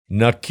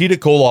Nikita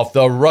Koloff,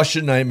 the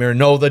Russian nightmare,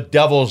 no, the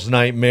devil's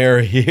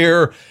nightmare,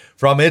 here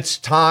from It's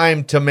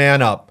Time to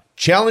Man Up,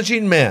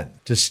 challenging men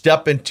to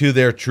step into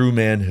their true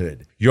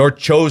manhood. Your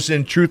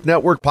chosen Truth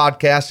Network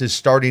podcast is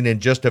starting in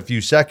just a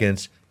few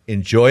seconds.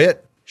 Enjoy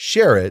it,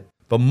 share it,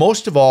 but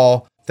most of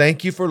all,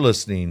 thank you for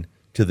listening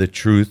to the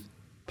Truth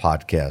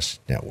Podcast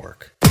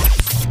Network.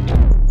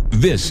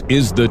 This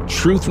is the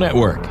Truth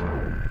Network.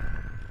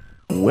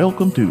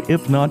 Welcome to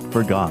If Not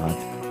For God,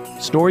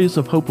 stories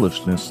of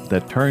hopelessness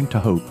that turn to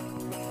hope.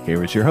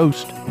 Here is your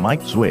host,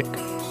 Mike Zwick.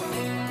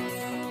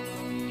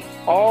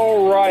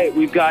 All right,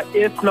 we've got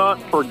If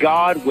Not For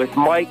God with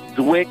Mike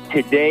Zwick.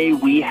 Today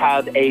we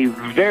have a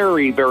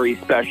very, very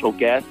special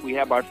guest. We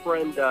have our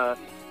friend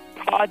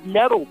Todd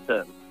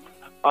Nettleton.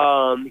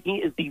 He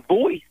is the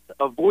voice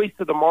of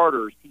the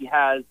Martyrs. He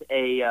has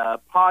a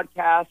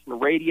podcast and a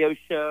radio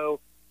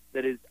show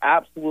that is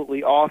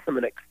absolutely awesome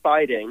and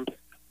exciting.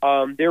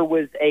 There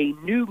was a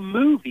new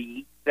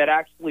movie that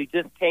actually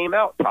just came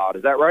out, Todd.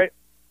 Is that right?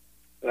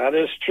 That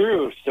is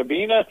true.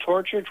 Sabina,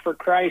 Tortured for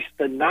Christ,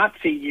 the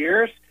Nazi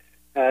Years,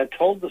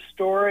 told the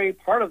story,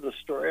 part of the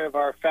story of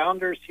our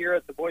founders here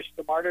at the Voice of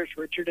the Martyrs,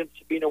 Richard and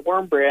Sabina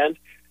Wurmbrand,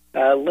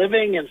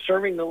 living and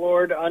serving the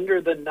Lord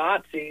under the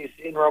Nazis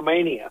in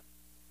Romania.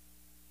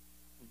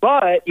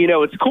 But, you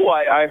know, it's cool.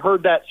 I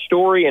heard that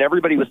story and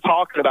everybody was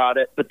talking about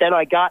it, but then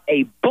I got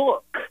a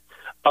book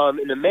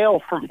in the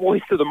mail from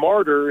Voice of the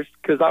Martyrs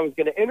because I was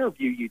going to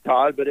interview you,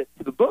 Todd, but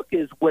the book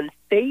is When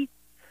Faith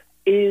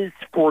is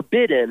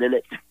Forbidden, and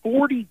it's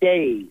 40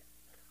 days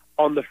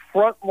on the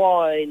front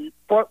lines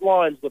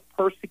with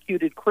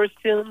persecuted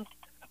Christians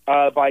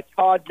by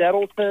Todd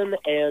Nettleton.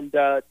 And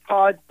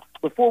Todd,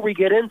 before we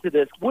get into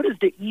this, what is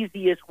the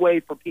easiest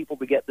way for people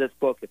to get this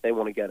book if they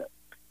want to get it?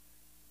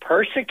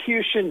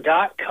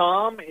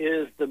 Persecution.com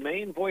is the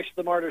main Voice of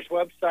the Martyrs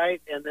website,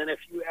 and then if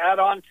you add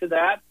on to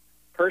that,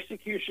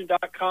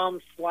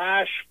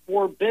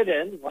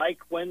 persecution.com/forbidden, like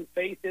When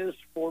Faith is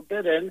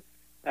Forbidden,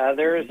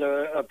 there is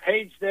a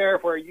page there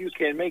where you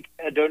can make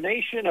a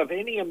donation of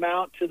any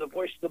amount to the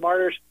Voice of the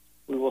Martyrs.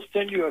 We will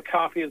send you a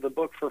copy of the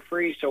book for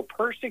free. So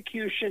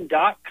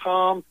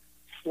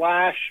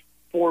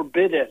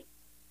persecution.com/forbidden.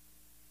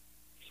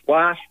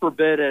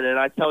 /forbidden, and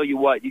I tell you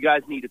what, you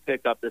guys need to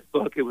pick up this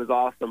book. It was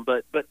awesome.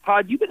 But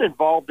Todd, you've been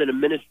involved in a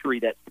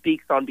ministry that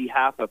speaks on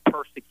behalf of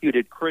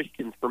persecuted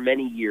Christians for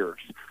many years.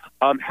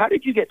 How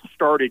did you get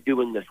started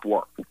doing this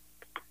work?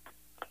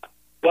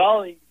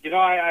 Well, you know,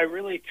 I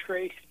really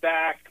traced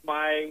back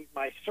my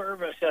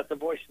service at the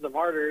Voice of the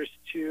Martyrs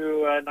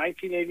to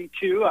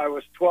 1982. I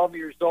was 12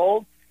 years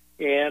old,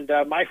 and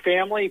my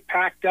family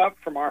packed up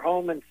from our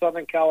home in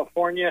Southern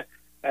California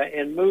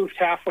and moved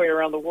halfway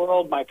around the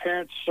world. My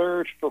parents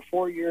served for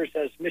 4 years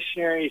as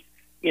missionaries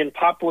in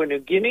Papua New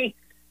Guinea,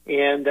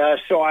 and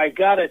so I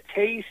got a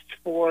taste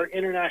for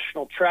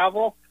international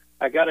travel.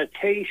 I got a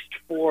taste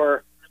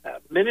for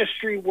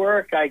ministry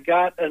work. I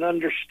got an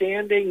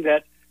understanding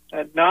that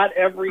not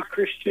every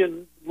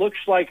Christian looks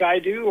like I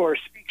do or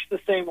speaks the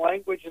same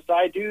language as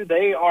I do.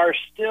 They are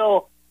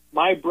still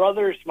my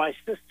brothers, my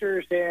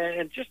sisters,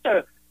 and just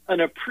an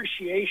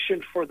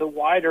appreciation for the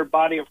wider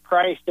body of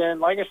Christ. And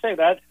like I say,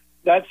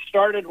 that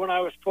started when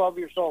I was 12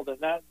 years old, and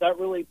that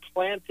really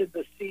planted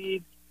the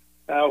seeds.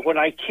 When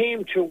I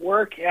came to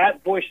work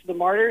at Voice of the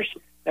Martyrs,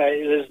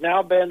 it has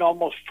now been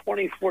almost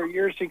 24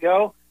 years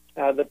ago.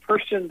 The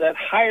person that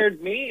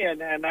hired me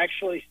and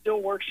actually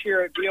still works here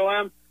at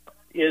VOM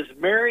is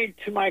married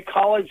to my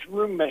college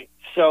roommate.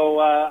 So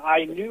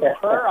I knew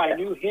her, I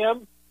knew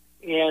him,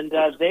 and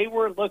they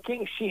were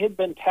looking. She had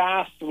been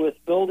tasked with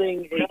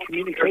building a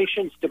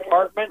communications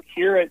department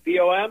here at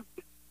VOM,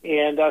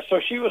 and so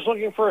she was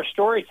looking for a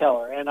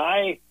storyteller. And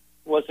I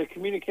was a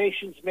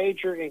communications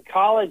major in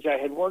college. I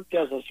had worked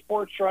as a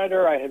sports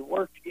writer. I had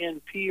worked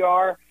in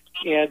PR.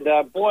 And,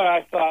 boy,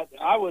 I thought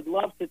I would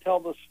love to tell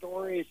the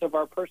stories of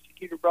our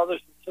persecuted brothers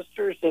and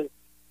sisters, and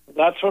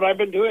that's what I've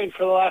been doing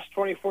for the last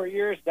 24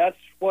 years. That's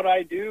what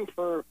I do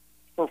for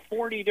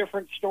 40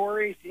 different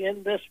stories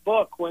in this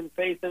book, When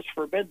Faith is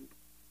Forbidden.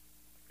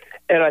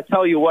 And I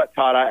tell you what,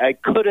 Todd, I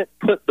couldn't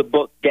put the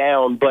book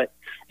down, but,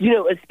 you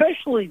know,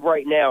 especially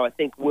right now, I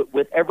think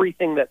with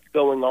everything that's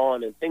going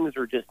on and things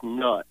are just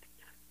nuts,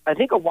 I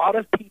think a lot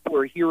of people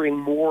are hearing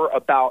more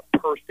about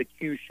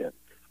persecution.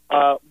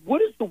 What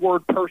does the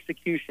word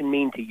persecution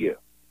mean to you?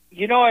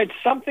 You know, it's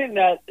something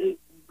that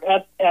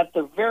at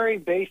the very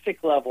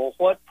basic level,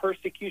 what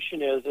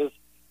persecution is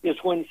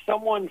when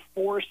someone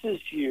forces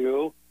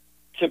you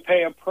to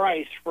pay a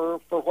price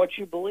for what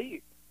you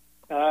believe.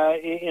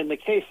 In the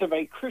case of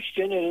a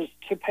Christian, it is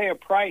to pay a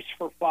price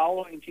for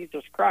following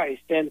Jesus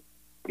Christ. And,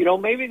 you know,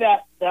 maybe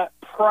that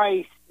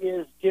price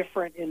is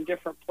different in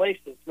different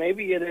places.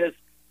 Maybe it is,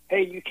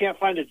 hey, you can't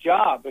find a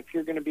job if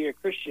you're going to be a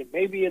Christian.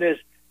 Maybe it is,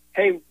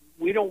 hey,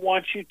 we don't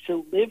want you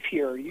to live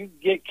here. You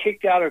get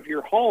kicked out of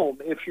your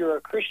home if you're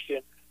a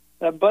Christian.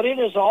 But it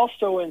is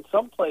also, in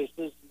some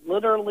places,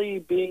 literally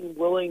being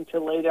willing to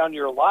lay down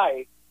your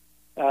life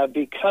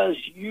because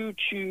you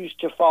choose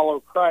to follow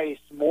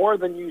Christ more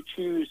than you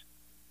choose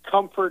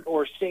comfort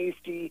or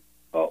safety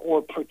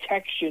or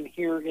protection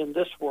here in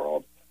this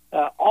world.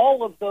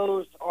 All of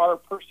those are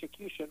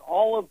persecution.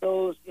 All of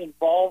those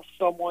involve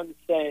someone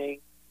saying,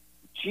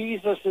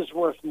 Jesus is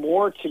worth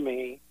more to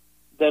me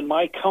than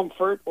my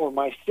comfort or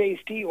my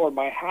safety or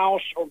my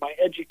house or my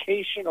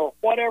education or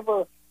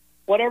whatever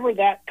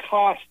that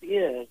cost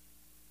is.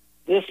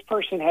 This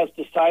person has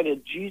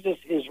decided Jesus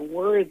is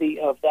worthy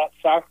of that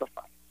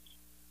sacrifice.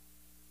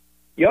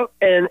 Yep,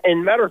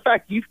 and matter of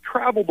fact, you've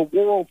traveled the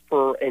world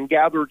and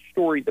gathered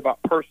stories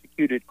about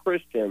persecuted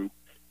Christians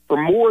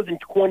for more than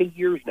 20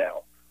 years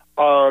now.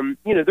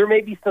 There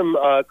may be some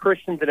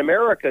Christians in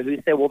America who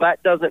say, well,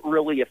 that doesn't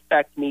really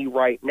affect me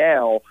right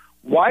now.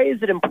 Why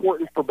is it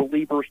important for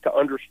believers to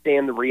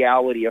understand the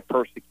reality of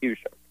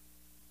persecution?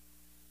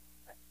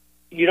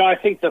 I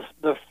think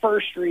the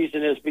first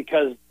reason is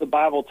because the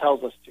Bible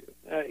tells us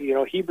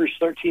to. Hebrews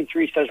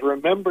 13:3 says,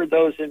 remember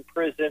those in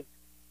prison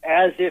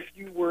as if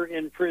you were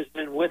in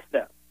prison with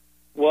them.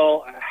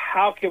 Well,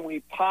 how can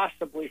we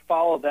possibly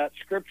follow that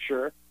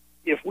scripture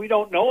if we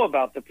don't know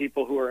about the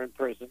people who are in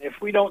prison, if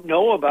we don't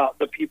know about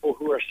the people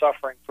who are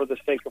suffering for the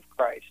sake of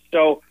Christ?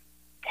 So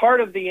part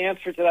of the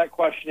answer to that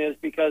question is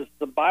because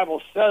the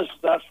Bible says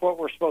that's what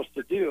we're supposed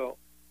to do.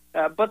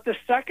 But the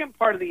second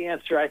part of the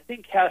answer, I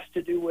think, has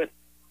to do with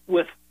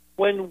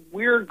when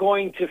we're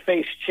going to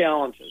face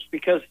challenges,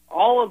 because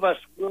all of us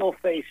will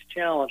face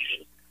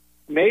challenges.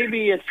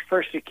 Maybe it's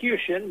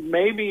persecution,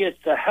 maybe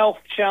it's a health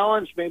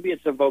challenge, maybe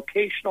it's a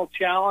vocational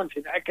challenge,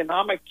 an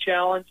economic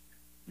challenge,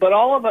 but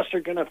all of us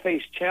are going to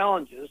face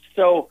challenges.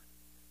 So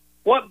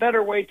what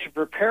better way to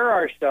prepare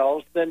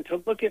ourselves than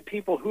to look at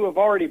people who have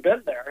already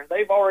been there?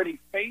 They've already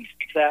faced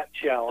that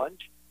challenge,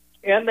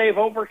 and they've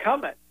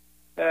overcome it.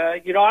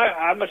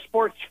 I'm a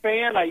sports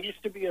fan. I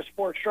used to be a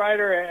sports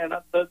writer, and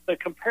the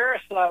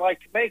comparison I like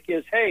to make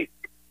is, hey,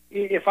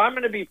 if I'm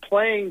going to be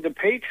playing the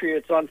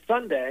Patriots on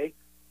Sunday,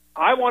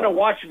 I want to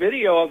watch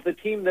video of the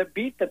team that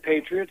beat the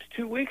Patriots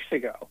 2 weeks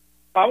ago.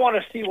 I want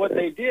to see what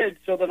they did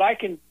so that I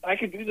can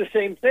do the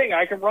same thing.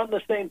 I can run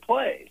the same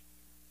plays.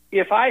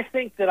 If I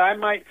think that I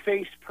might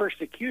face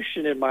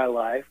persecution in my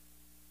life,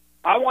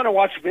 I want to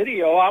watch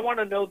video. I want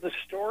to know the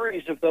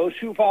stories of those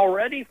who've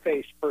already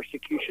faced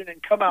persecution and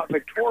come out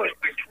victorious.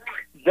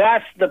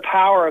 That's the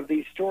power of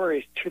these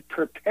stories, to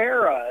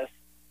prepare us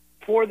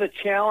for the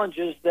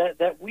challenges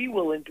that we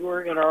will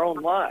endure in our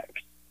own lives.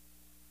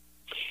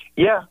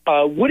 Yeah.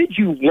 What did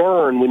you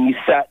learn when you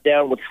sat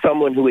down with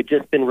someone who had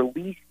just been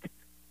released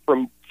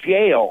from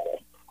jail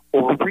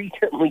or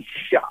recently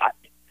shot?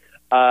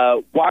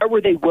 Why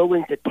were they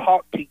willing to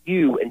talk to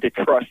you and to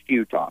trust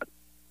you, Todd?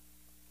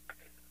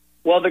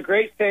 Well, the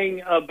great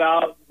thing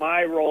about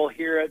my role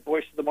here at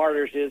Voice of the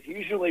Martyrs is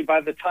usually by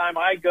the time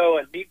I go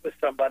and meet with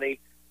somebody,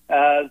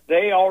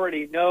 they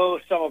already know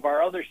some of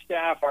our other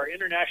staff, our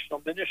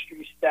international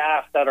ministry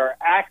staff that are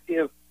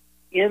active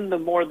in the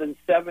more than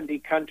 70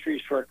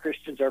 countries where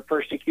Christians are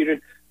persecuted.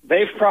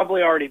 They've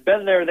probably already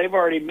been there. They've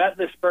already met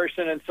this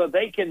person, and so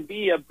they can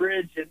be a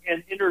bridge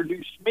and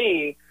introduce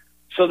me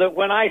so that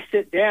when I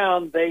sit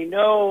down, they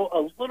know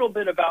a little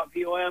bit about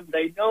VOM.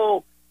 They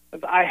know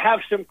I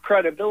have some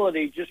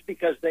credibility just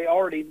because they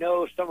already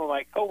know some of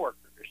my coworkers.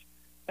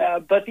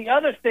 But the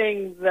other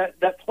thing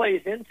that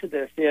plays into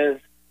this is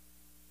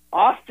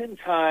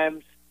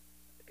oftentimes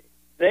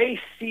they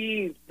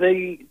see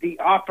the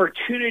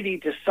opportunity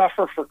to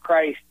suffer for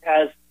Christ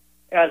as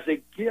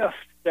a gift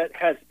that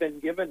has been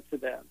given to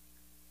them.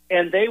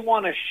 And they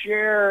want to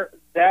share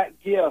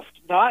that gift,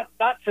 not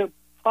to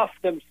puff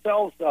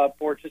themselves up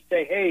or to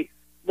say, hey,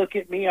 look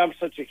at me, I'm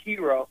such a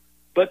hero,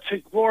 but to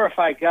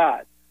glorify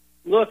God.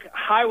 Look,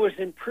 I was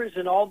in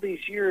prison all these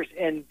years,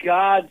 and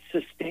God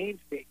sustained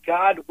me.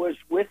 God was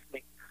with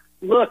me.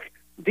 Look,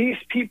 these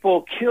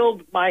people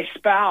killed my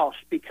spouse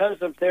because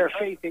of their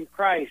faith in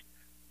Christ,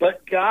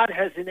 but God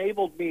has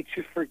enabled me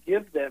to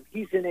forgive them.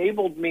 He's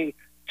enabled me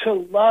to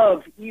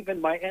love even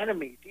my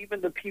enemies,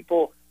 even the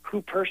people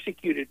who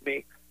persecuted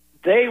me.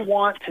 They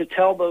want to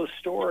tell those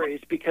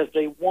stories because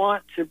they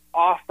want to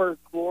offer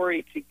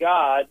glory to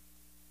God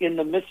in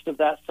the midst of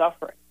that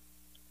suffering.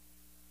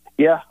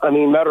 Yeah, I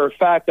mean, matter of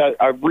fact,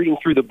 I'm reading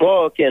through the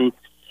book, and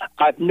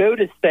I've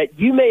noticed that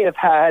you may have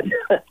had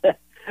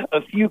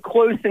a few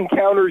close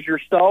encounters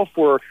yourself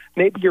where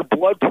maybe your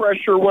blood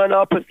pressure went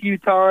up a few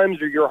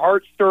times or your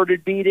heart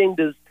started beating.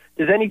 Does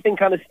anything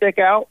kind of stick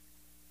out?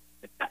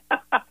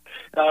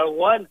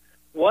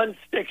 One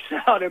sticks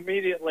out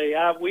immediately.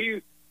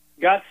 We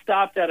got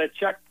stopped at a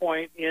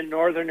checkpoint in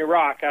northern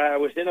Iraq. I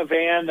was in a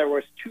van. There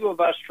was two of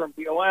us from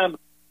BOM.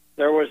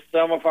 There was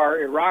some of our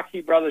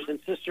Iraqi brothers and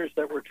sisters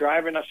that were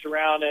driving us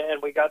around,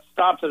 and we got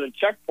stopped at a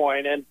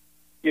checkpoint. And,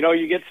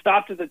 you get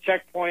stopped at the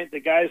checkpoint. The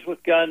guys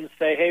with guns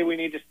say, hey, we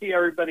need to see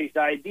everybody's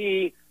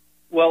ID.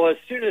 Well, as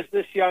soon as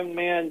this young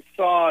man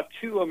saw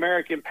two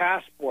American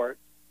passports,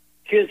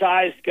 his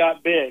eyes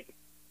got big.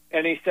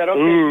 And he said, okay,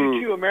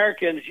 you two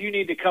Americans, you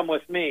need to come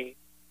with me.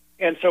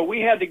 And so we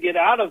had to get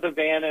out of the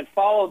van and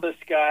follow this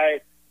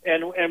guy.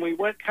 And we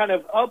went kind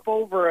of up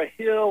over a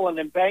hill and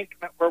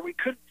embankment where we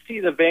couldn't see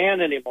the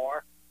van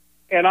anymore.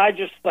 And I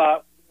just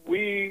thought,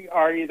 we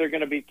are either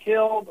going to be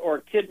killed or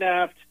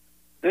kidnapped.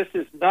 This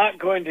is not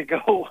going to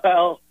go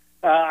well.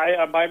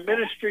 My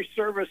ministry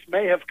service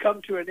may have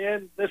come to an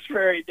end this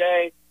very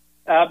day.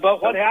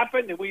 But what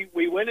happened,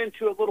 we went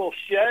into a little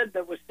shed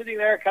that was sitting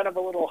there, kind of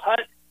a little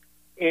hut,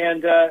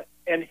 and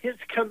his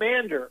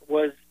commander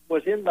was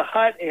in the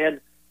hut,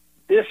 and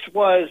this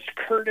was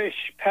Kurdish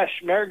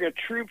Peshmerga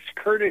troops.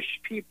 Kurdish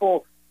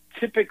people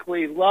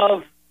typically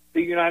love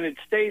the United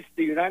States.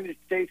 The United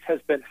States has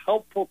been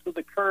helpful to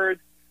the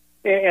Kurds.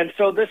 And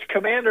so this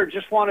commander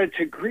just wanted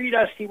to greet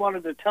us. He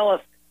wanted to tell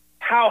us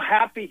how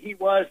happy he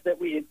was that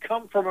we had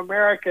come from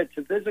America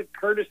to visit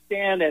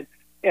Kurdistan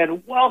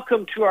and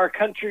welcome to our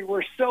country.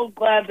 We're so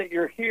glad that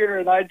you're here.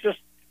 And I just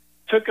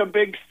took a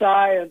big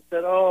sigh and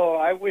said, oh,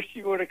 I wish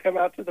you would have come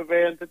out to the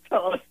van to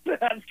tell us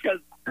that,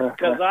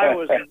 because I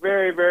was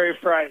very, very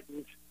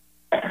frightened.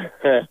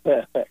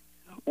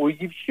 Well,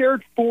 you've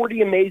shared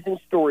 40 amazing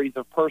stories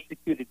of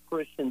persecuted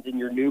Christians in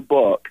your new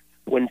book,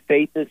 When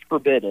Faith is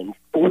Forbidden,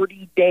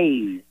 40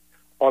 days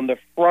on the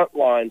front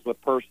lines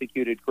with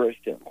persecuted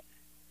Christians.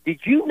 Did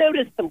you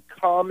notice some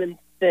common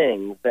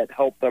things that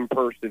help them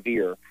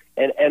persevere?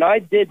 And I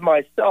did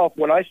myself.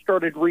 When I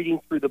started reading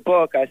through the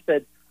book, I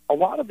said a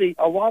lot of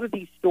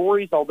these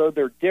stories, although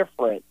they're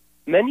different,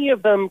 many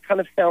of them kind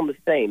of sound the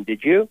same.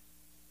 Did you?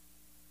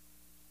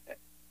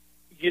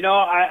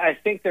 I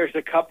think there's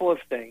a couple of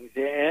things,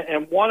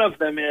 and one of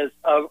them is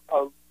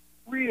a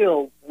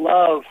real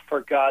love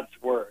for God's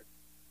Word.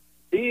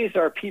 These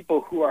are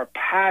people who are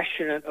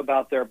passionate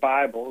about their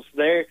Bibles.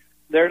 They're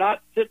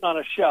not sitting on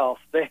a shelf.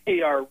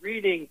 They are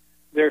reading,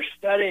 they're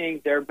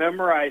studying, they're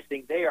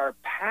memorizing. They are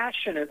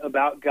passionate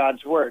about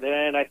God's Word,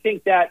 and I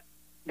think that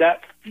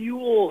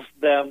fuels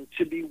them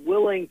to be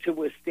willing to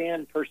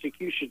withstand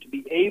persecution, to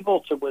be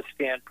able to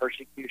withstand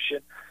persecution.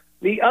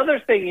 The other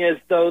thing is,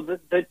 though,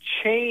 the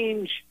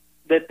change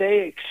that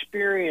they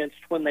experienced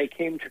when they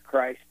came to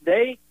Christ.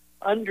 They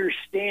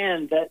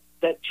understand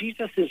that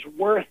Jesus is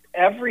worth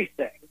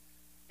everything.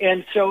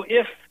 And so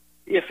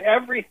if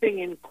everything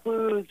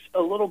includes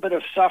a little bit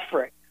of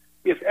suffering,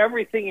 if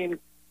everything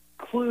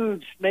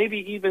includes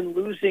maybe even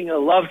losing a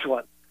loved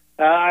one,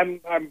 I'm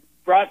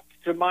brought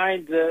to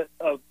mind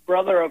a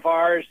brother of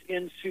ours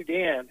in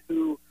Sudan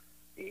who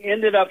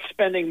ended up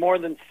spending more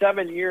than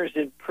 7 years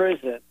in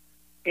prison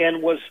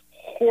and was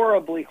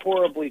horribly,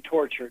 horribly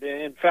tortured.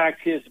 In fact,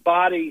 his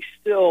body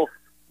still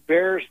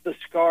bears the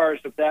scars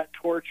of that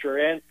torture.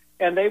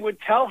 And they would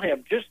tell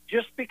him,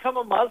 just become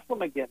a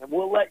Muslim again, and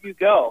we'll let you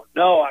go.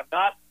 No,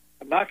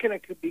 I'm not going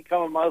to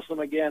become a Muslim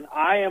again.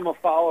 I am a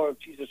follower of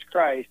Jesus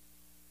Christ.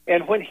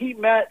 And when he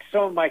met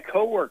some of my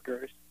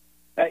coworkers,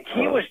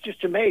 he was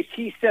just amazed.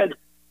 He said,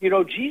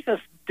 Jesus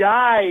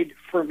died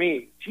for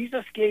me.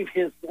 Jesus gave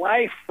his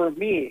life for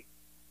me.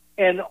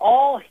 And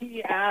all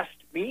he asked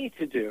me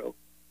to do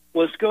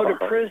was go to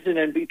prison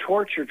and be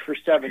tortured for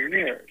 7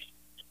 years.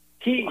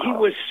 He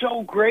was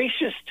so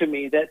gracious to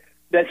me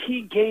that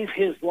he gave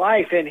his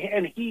life,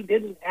 and he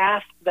didn't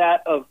ask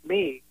that of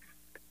me.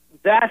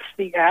 That's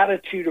the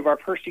attitude of our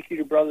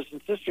persecuted brothers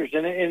and sisters,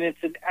 and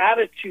it's an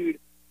attitude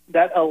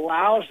that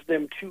allows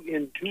them to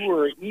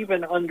endure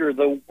even under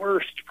the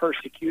worst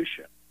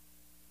persecution.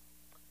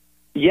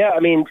 Yeah, I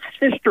mean,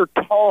 Sister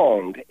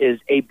Tong is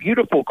a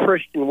beautiful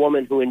Christian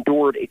woman who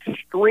endured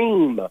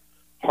extreme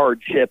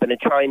hardship in a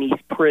Chinese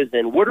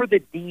prison. What are the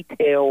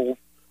details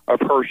of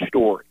her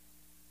story?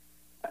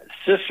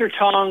 Sister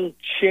Tong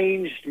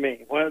changed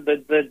me.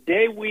 The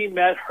day we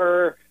met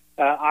her,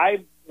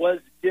 I was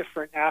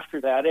different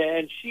after that.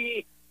 And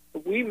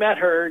we met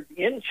her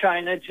in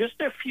China just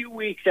a few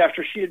weeks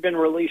after she had been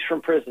released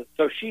from prison.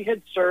 So she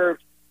had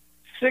served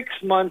 6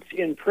 months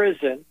in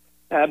prison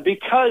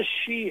because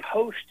she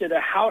hosted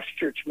a house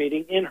church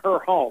meeting in her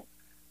home.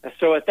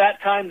 So at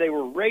that time, they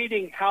were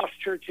raiding house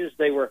churches.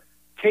 They were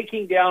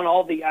taking down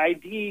all the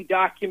ID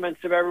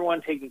documents of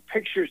everyone, taking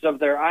pictures of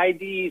their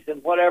IDs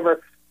and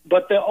whatever.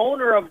 But the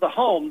owner of the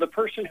home, the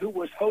person who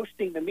was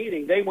hosting the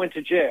meeting, they went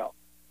to jail.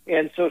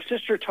 And so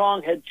Sister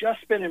Tong had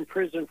just been in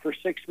prison for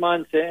 6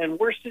 months, and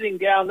we're sitting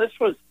down. This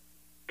was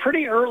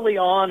pretty early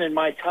on in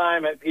my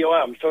time at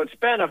VOM, so it's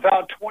been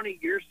about 20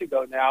 years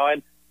ago now.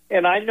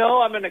 And I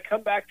know I'm going to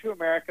come back to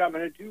America. I'm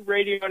going to do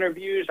radio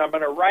interviews. I'm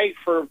going to write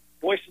for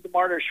Voice of the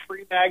Martyrs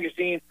Free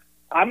Magazine.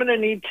 I'm going to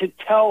need to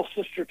tell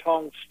Sister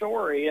Tong's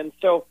story. And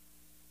so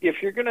if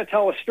you're going to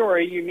tell a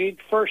story, you need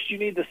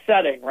the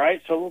setting,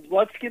 right? So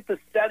let's get the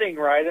setting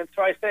right. And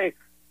so I say,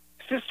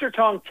 Sister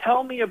Tong,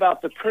 tell me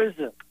about the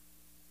prison.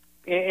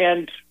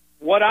 And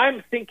what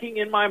I'm thinking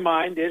in my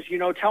mind is,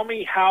 tell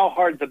me how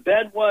hard the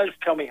bed was,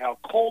 tell me how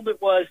cold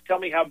it was, tell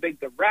me how big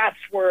the rats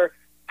were,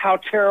 how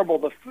terrible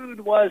the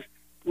food was.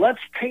 Let's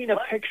paint a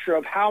picture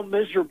of how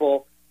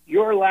miserable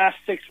your last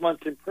 6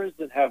 months in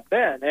prison have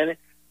been.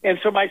 And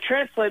so my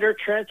translator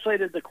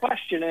translated the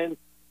question, and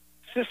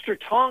Sister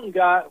Tong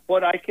got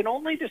what I can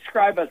only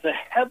describe as a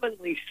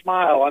heavenly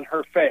smile on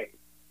her face.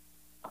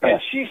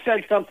 And she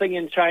said something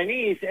in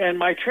Chinese, and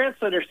my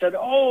translator said,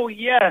 "Oh,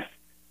 yes,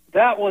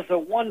 that was a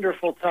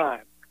wonderful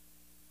time."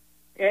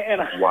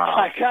 And wow.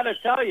 I got to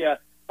tell you,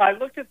 I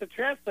looked at the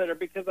translator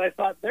because I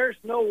thought there's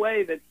no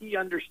way that he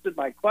understood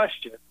my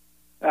question.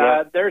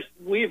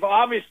 We've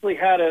obviously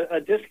had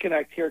a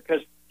disconnect here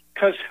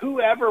because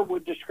whoever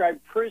would describe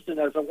prison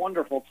as a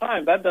wonderful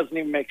time, that doesn't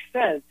even make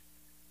sense.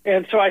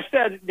 And so I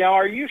said, now,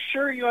 are you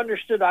sure you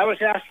understood? I was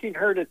asking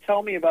her to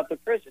tell me about the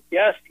prison.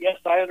 Yes,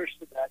 I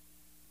understood that.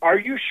 Are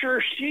you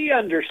sure she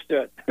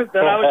understood that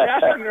I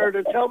was asking her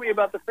to tell me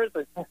about the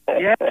prison?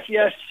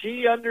 Yes,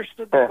 she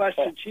understood the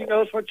question. She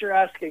knows what you're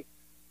asking.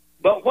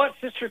 But what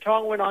Sister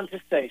Tong went on to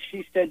say,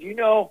 she said,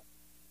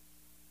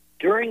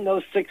 during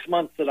those 6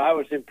 months that I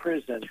was in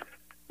prison,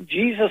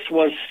 Jesus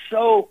was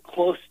so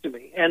close to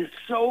me and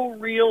so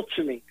real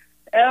to me.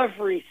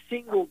 Every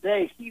single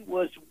day, he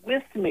was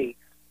with me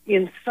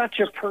in such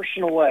a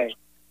personal way.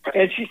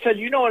 And she said,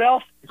 you know what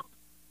else?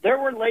 There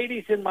were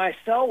ladies in my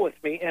cell with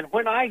me, and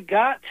when I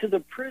got to the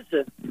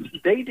prison,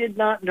 they did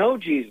not know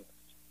Jesus.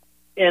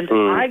 And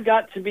I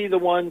got to be the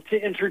one to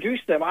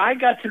introduce them. I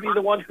got to be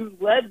the one who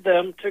led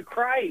them to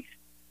Christ.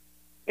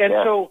 And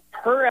so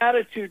her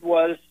attitude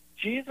was,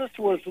 Jesus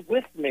was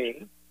with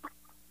me,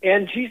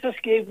 and Jesus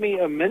gave me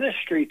a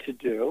ministry to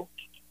do.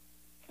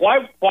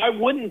 Why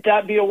wouldn't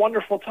that be a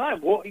wonderful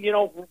time? Well,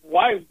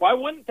 why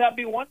wouldn't that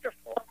be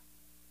wonderful?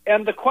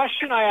 And the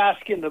question I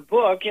ask in the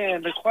book,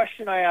 and the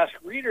question I ask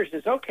readers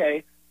is,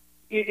 okay,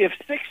 if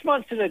 6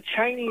 months in a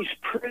Chinese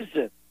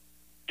prison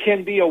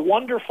can be a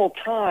wonderful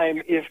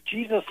time if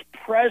Jesus'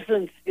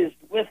 presence is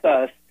with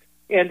us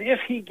and if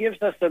he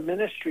gives us a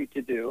ministry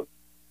to do,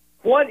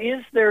 what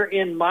is there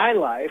in my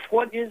life,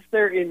 what is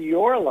there in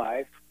your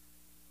life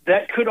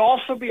that could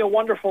also be a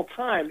wonderful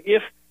time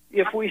if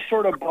we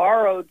sort of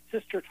borrowed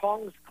Sister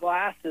Tong's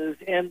glasses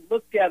and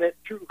looked at it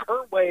through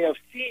her way of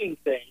seeing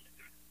things?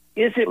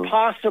 Is it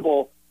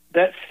possible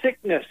that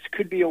sickness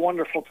could be a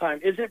wonderful time?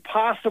 Is it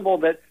possible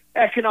that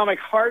economic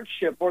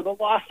hardship or the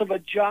loss of a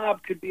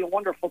job could be a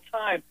wonderful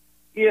time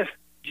if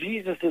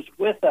Jesus is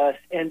with us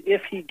and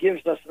if he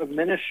gives us a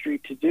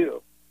ministry to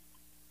do?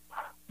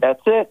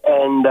 That's it.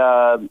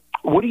 And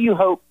what do you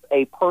hope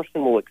a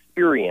person will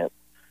experience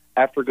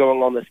after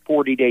going on this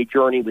 40-day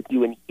journey with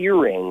you and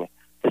hearing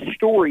the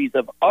stories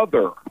of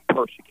other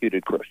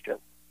persecuted Christians?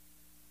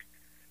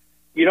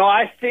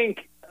 I think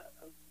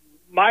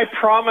my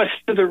promise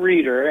to the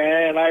reader,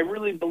 and I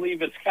really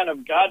believe it's kind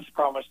of God's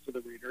promise to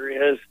the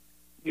reader, is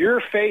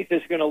your faith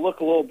is going to look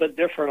a little bit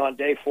different on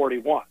day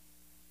 41.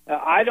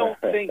 I don't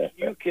think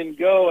you can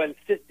go and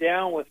sit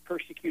down with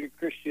persecuted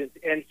Christians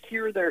and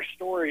hear their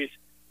stories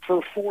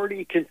for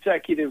 40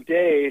 consecutive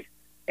days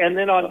and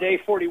then on day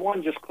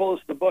 41 just close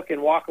the book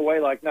and walk away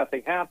like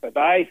nothing happened.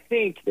 I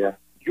think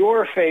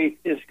your faith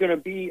is going to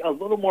be a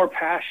little more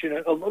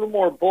passionate, a little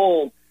more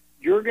bold.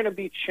 You're going to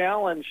be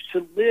challenged to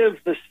live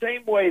the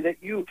same way that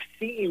you've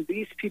seen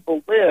these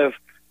people live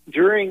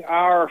during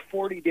our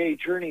 40-day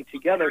journey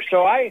together.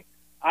 So I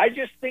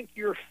just think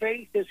your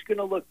faith is going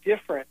to look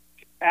different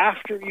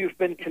after you've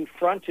been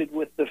confronted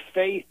with the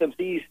faith of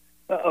these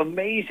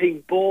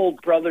amazing,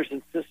 bold brothers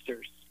and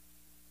sisters.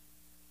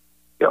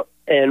 Yep.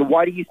 And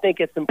why do you think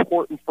it's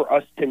important for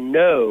us to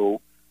know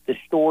the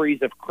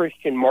stories of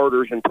Christian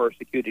martyrs and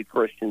persecuted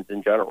Christians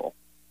in general?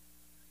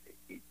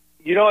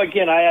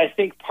 Again, I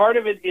think part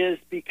of it is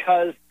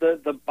because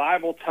the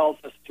Bible tells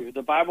us to.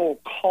 The Bible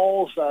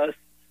calls us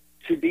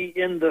to be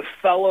in the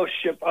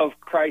fellowship of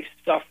Christ's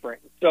suffering.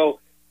 So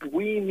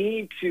we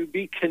need to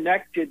be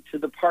connected to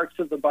the parts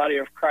of the body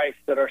of Christ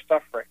that are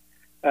suffering.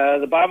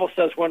 The Bible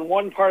says when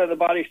one part of the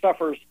body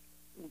suffers,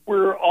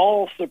 we're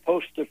all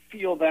supposed to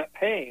feel that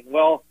pain.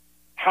 Well,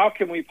 how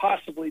can we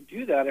possibly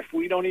do that if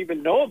we don't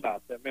even know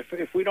about them,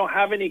 if we don't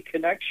have any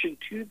connection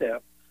to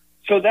them?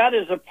 So that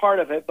is a part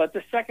of it. But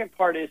the second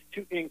part is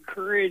to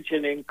encourage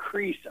and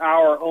increase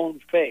our own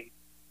faith.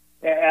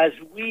 As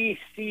we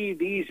see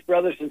these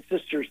brothers and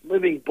sisters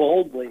living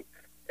boldly,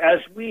 as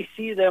we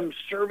see them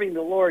serving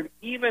the Lord,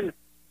 even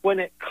when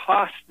it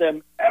costs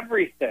them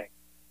everything,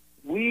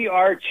 we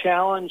are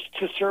challenged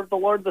to serve the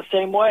Lord the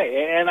same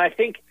way. And I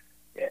think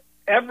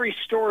every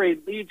story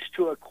leads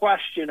to a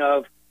question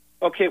of,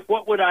 okay,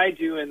 what would I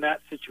do in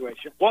that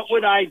situation? What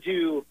would I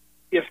do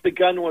if the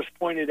gun was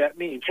pointed at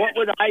me? What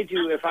would I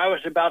do if I was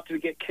about to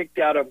get kicked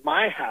out of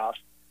my house?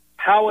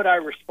 How would I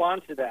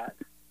respond to that?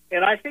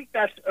 And I think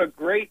that's a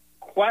great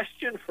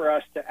question for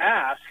us to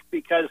ask,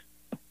 because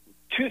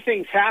two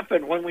things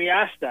happen when we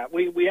ask that.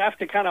 We have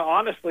to kind of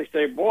honestly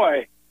say,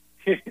 boy,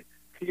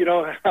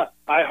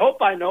 I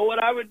hope I know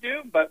what I would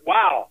do, but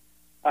wow,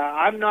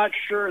 I'm not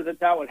sure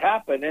that would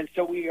happen. And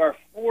so we are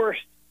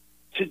forced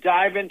to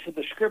dive into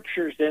the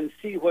scriptures and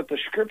see what the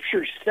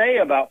scriptures say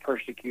about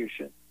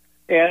persecution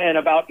and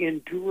about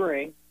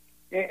enduring.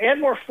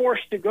 And we're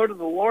forced to go to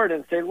the Lord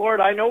and say, Lord,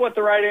 I know what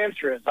the right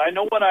answer is. I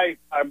know what I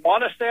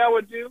want to say I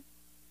would do.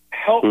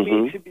 Help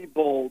me to be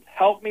bold.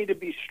 Help me to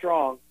be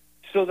strong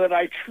so that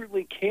I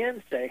truly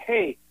can say,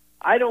 hey,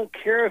 I don't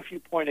care if you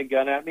point a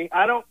gun at me.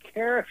 I don't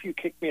care if you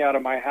kick me out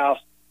of my house.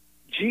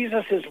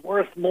 Jesus is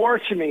worth more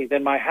to me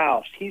than my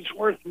house. He's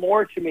worth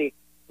more to me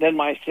than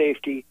my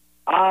safety.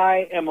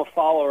 I am a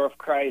follower of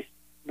Christ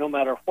no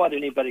matter what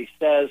anybody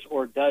says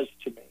or does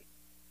to me.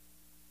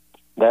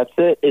 That's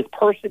it. Is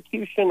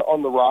persecution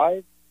on the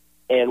rise?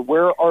 And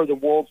where are the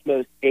world's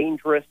most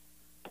dangerous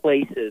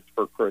places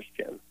for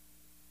Christians?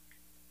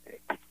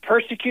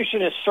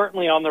 Persecution is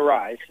certainly on the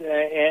rise,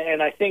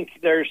 and I think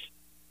there's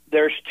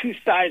two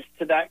sides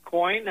to that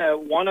coin.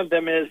 One of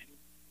them is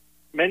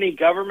many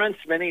governments,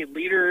 many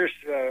leaders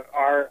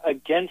are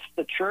against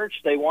the church.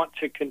 They want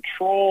to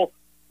control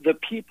the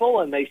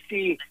people, and they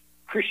see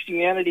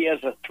Christianity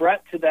as a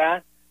threat to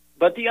that.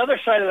 But the other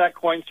side of that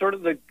coin, sort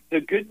of the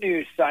good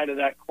news side of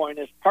that coin,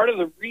 is part of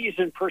the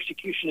reason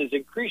persecution is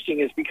increasing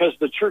is because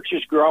the church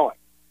is growing.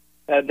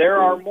 There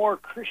are more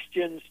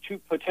Christians to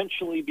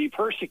potentially be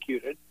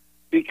persecuted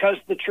because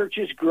the church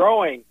is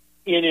growing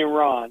in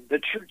Iran. The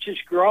church is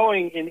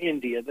growing in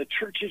India. The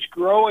church is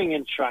growing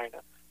in China.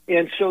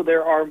 And so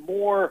there are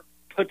more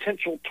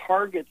potential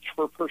targets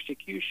for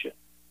persecution.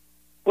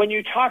 When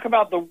you talk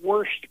about the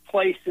worst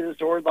places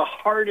or the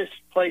hardest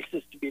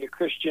places to be a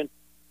Christian,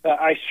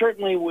 I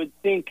certainly would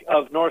think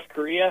of North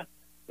Korea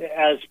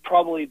as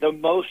probably the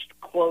most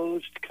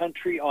closed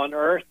country on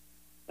earth.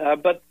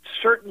 But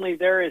certainly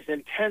there is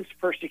intense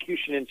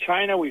persecution in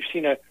China. We've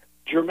seen a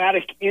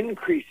dramatic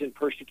increase in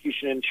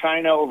persecution in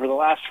China over the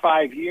last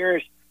 5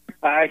 years.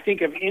 I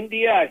think of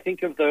India. I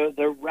think of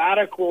the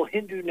radical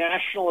Hindu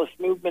nationalist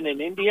movement in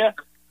India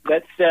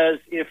that says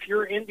if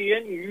you're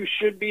Indian, you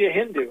should be a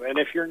Hindu. And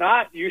if you're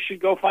not, you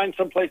should go find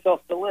someplace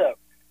else to live.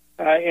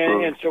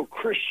 And so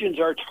Christians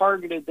are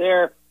targeted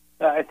there.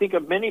 I think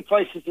of many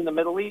places in the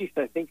Middle East.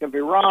 I think of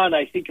Iran.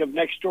 I think of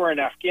next door in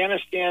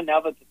Afghanistan,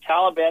 now that the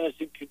Taliban is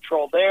in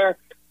control there.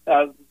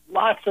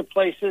 Lots of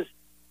places.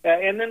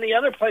 And then the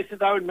other places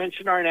I would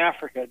mention are in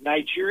Africa,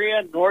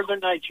 Nigeria, northern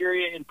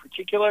Nigeria in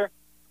particular,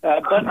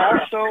 but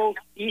also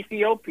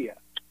Ethiopia,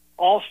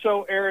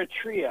 also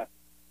Eritrea,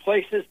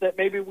 places that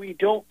maybe we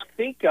don't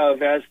think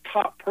of as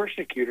top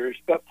persecutors,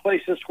 but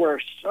places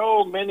where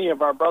so many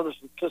of our brothers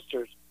and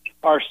sisters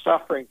are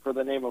suffering for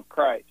the name of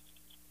Christ.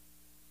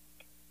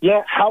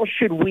 Yeah, how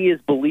should we as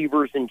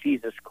believers in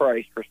Jesus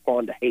Christ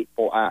respond to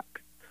hateful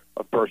acts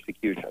of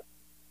persecution?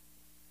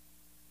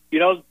 You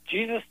know,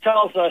 Jesus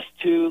tells us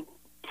to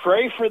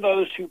pray for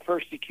those who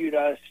persecute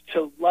us,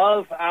 to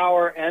love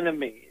our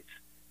enemies.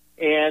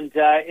 And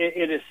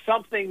it is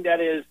something that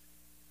is,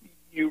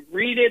 you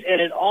read it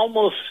and it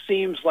almost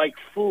seems like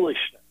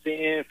foolishness.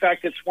 In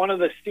fact, it's one of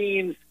the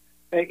scenes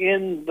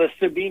in the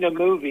Sabina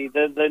movie.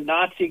 The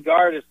Nazi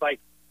guard is like,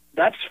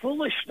 that's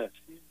foolishness.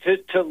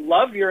 To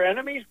love your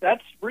enemies,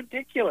 that's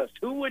ridiculous.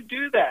 Who would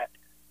do that?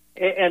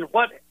 And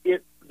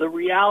the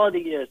reality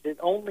is, it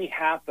only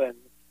happens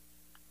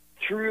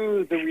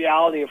through the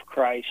reality of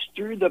Christ,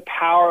 through the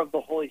power of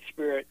the Holy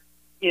Spirit,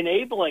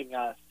 enabling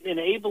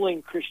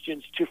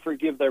Christians to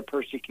forgive their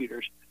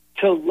persecutors,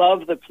 to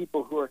love the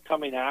people who are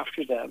coming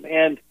after them.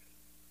 And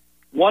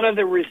one of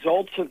the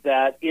results of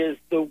that is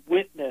the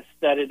witness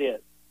that it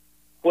is.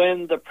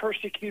 When the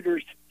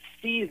persecutors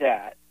see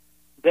that,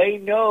 they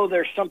know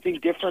there's something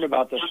different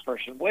about this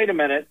person. Wait a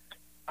minute,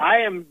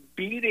 I am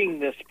beating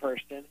this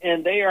person,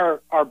 and they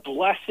are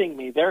blessing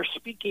me. They're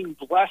speaking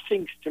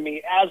blessings to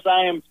me as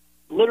I am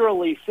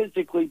literally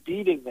physically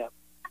beating them.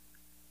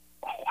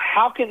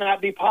 How can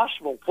that be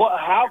possible?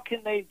 How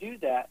can they do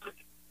that?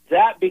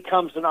 That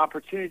becomes an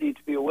opportunity to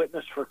be a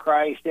witness for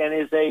Christ and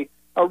is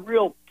a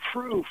real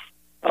proof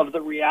of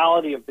the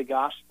reality of the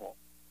gospel.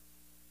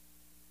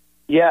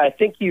 Yeah, I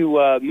think you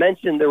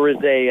mentioned there was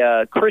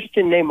a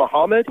Christian named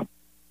Muhammad.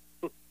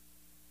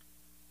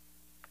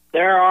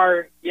 There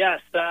are,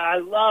 yes, I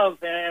love,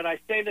 and I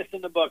say this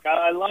in the book,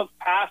 I love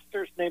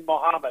pastors named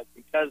Muhammad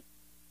because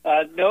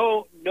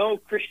no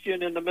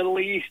Christian in the Middle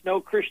East,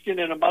 no Christian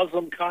in a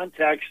Muslim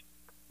context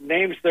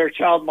names their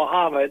child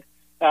Muhammad.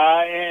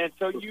 And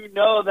so you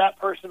know that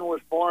person was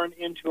born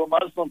into a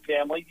Muslim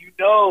family. You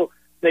know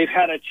they've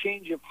had a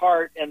change of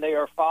heart and they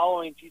are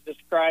following Jesus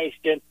Christ.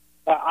 And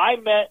I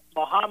met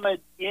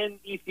Muhammad in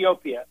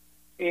Ethiopia,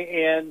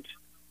 and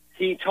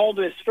he told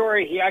his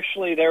story. He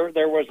actually,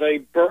 there was a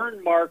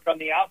burn mark on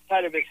the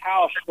outside of his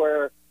house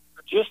where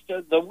just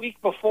the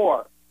week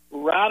before,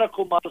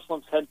 radical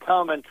Muslims had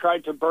come and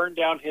tried to burn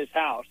down his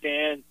house.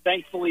 And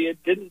thankfully it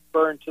didn't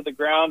burn to the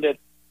ground.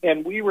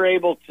 And we were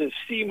able to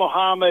see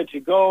Muhammad, to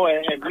go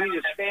and meet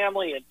his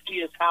family and see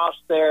his house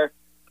there.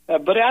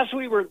 But as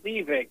we were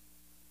leaving,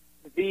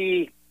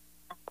 the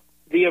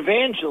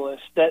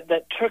evangelist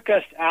that took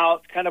us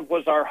out, kind of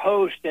was our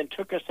host and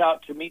took us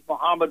out to meet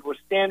Muhammad, was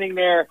standing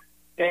there.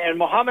 And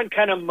Muhammad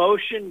kind of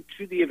motioned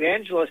to the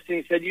evangelist, and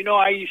he said, you know,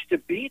 I used to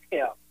beat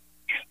him.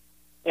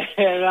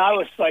 And I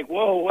was like,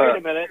 whoa, wait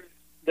a minute.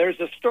 There's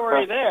a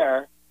story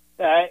there.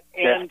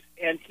 And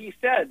he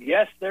said,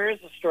 yes, there is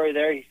a story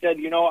there. He said,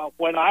 you know,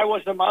 when I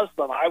was a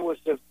Muslim, I was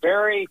a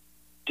very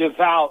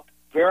devout,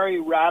 very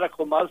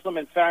radical Muslim.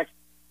 In fact,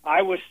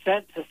 I was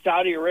sent to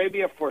Saudi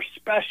Arabia for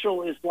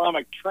special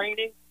Islamic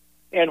training.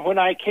 And when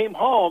I came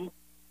home,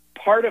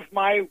 part of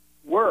my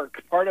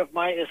work, part of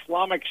my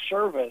Islamic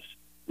service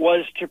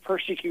was to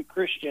persecute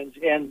Christians.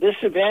 And this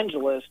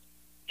evangelist,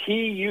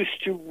 he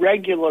used to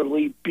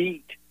regularly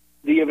beat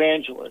the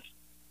evangelist.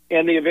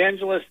 And the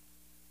evangelist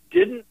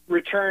didn't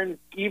return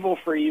evil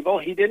for evil.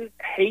 He didn't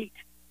hate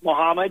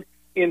Muhammad.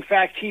 In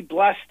fact, he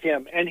blessed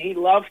him, and he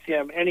loved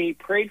him, and he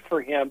prayed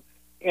for him.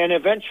 And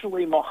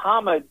eventually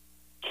Muhammad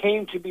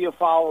came to be a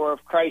follower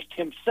of Christ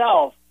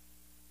himself,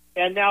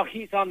 and now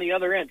he's on the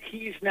other end.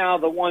 He's now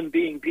the one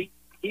being beaten.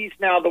 He's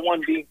now the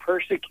one being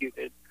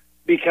persecuted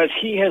because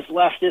he has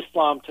left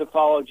Islam to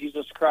follow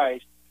Jesus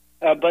Christ.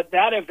 But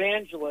that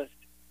evangelist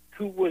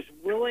who was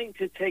willing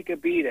to take a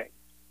beating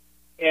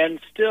and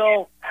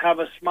still have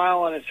a smile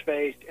on his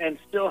face and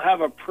still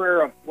have a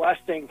prayer of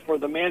blessing for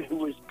the man who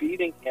was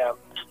beating him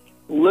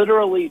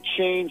literally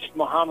changed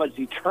Muhammad's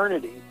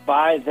eternity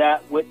by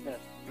that witness.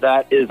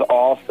 That is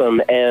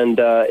awesome. And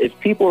if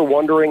people are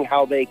wondering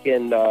how they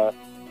can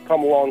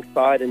come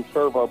alongside and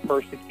serve our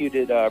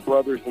persecuted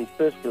brothers and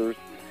sisters,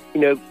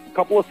 a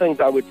couple of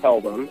things I would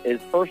tell them is,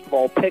 first of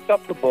all, pick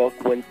up the book,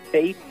 When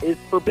Faith is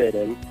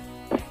Forbidden,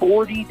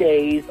 40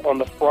 Days on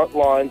the Front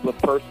Lines with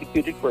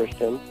Persecuted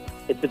Christians.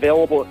 It's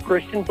available at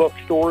Christian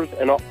bookstores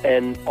and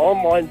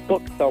online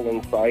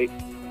book-selling sites.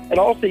 And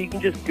also, you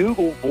can just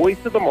Google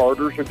Voice of the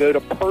Martyrs or go to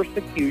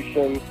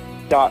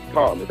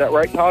persecution.com. Is that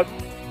right, Todd?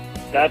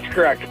 That's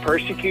correct,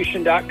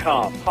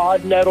 persecution.com.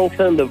 Todd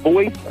Nettleton, the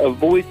voice of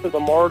the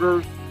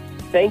Martyrs.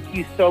 Thank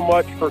you so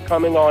much for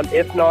coming on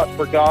If Not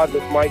For God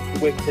with Mike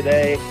Zwick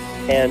today.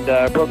 And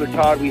Brother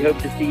Todd, we hope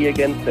to see you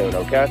again soon,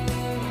 okay?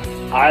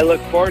 I look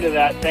forward to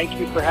that. Thank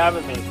you for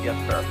having me. Yes,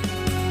 sir.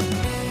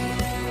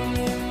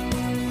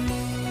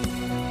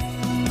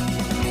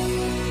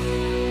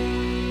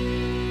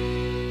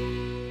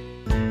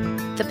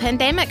 The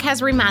pandemic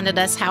has reminded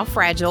us how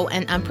fragile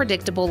and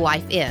unpredictable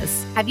life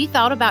is. Have you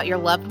thought about your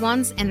loved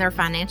ones and their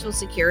financial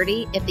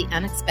security if the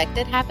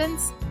unexpected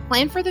happens?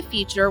 Plan for the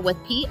future with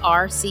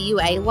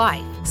PRCUA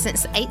Life.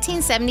 Since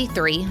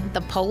 1873,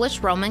 the Polish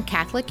Roman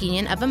Catholic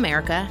Union of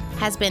America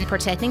has been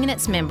protecting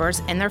its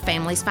members and their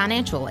families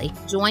financially.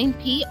 Join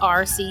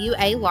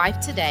PRCUA Life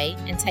today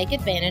and take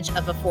advantage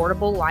of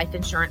affordable life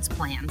insurance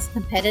plans,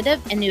 competitive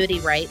annuity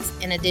rates,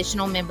 and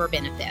additional member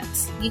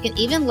benefits. You can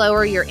even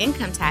lower your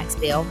income tax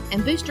bill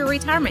and boost your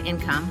retirement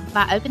income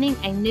by opening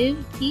a new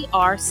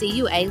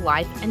PRCUA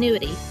Life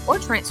annuity or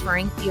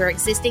transferring your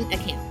existing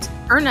account.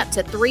 Earn up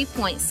to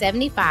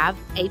 3.75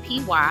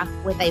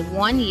 APY with a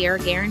 1-year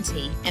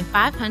guarantee and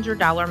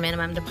 $500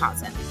 minimum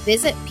deposit.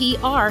 Visit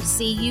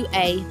prcua.org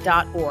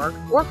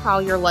or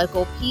call your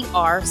local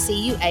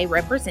PRCUA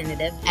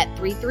representative at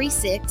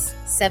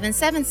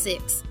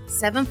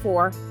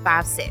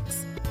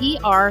 336-776-7456.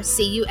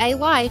 PRCUA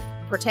Life,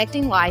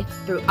 protecting life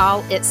through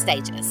all its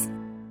stages.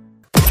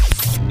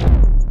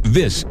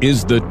 This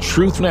is the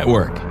Truth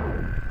Network.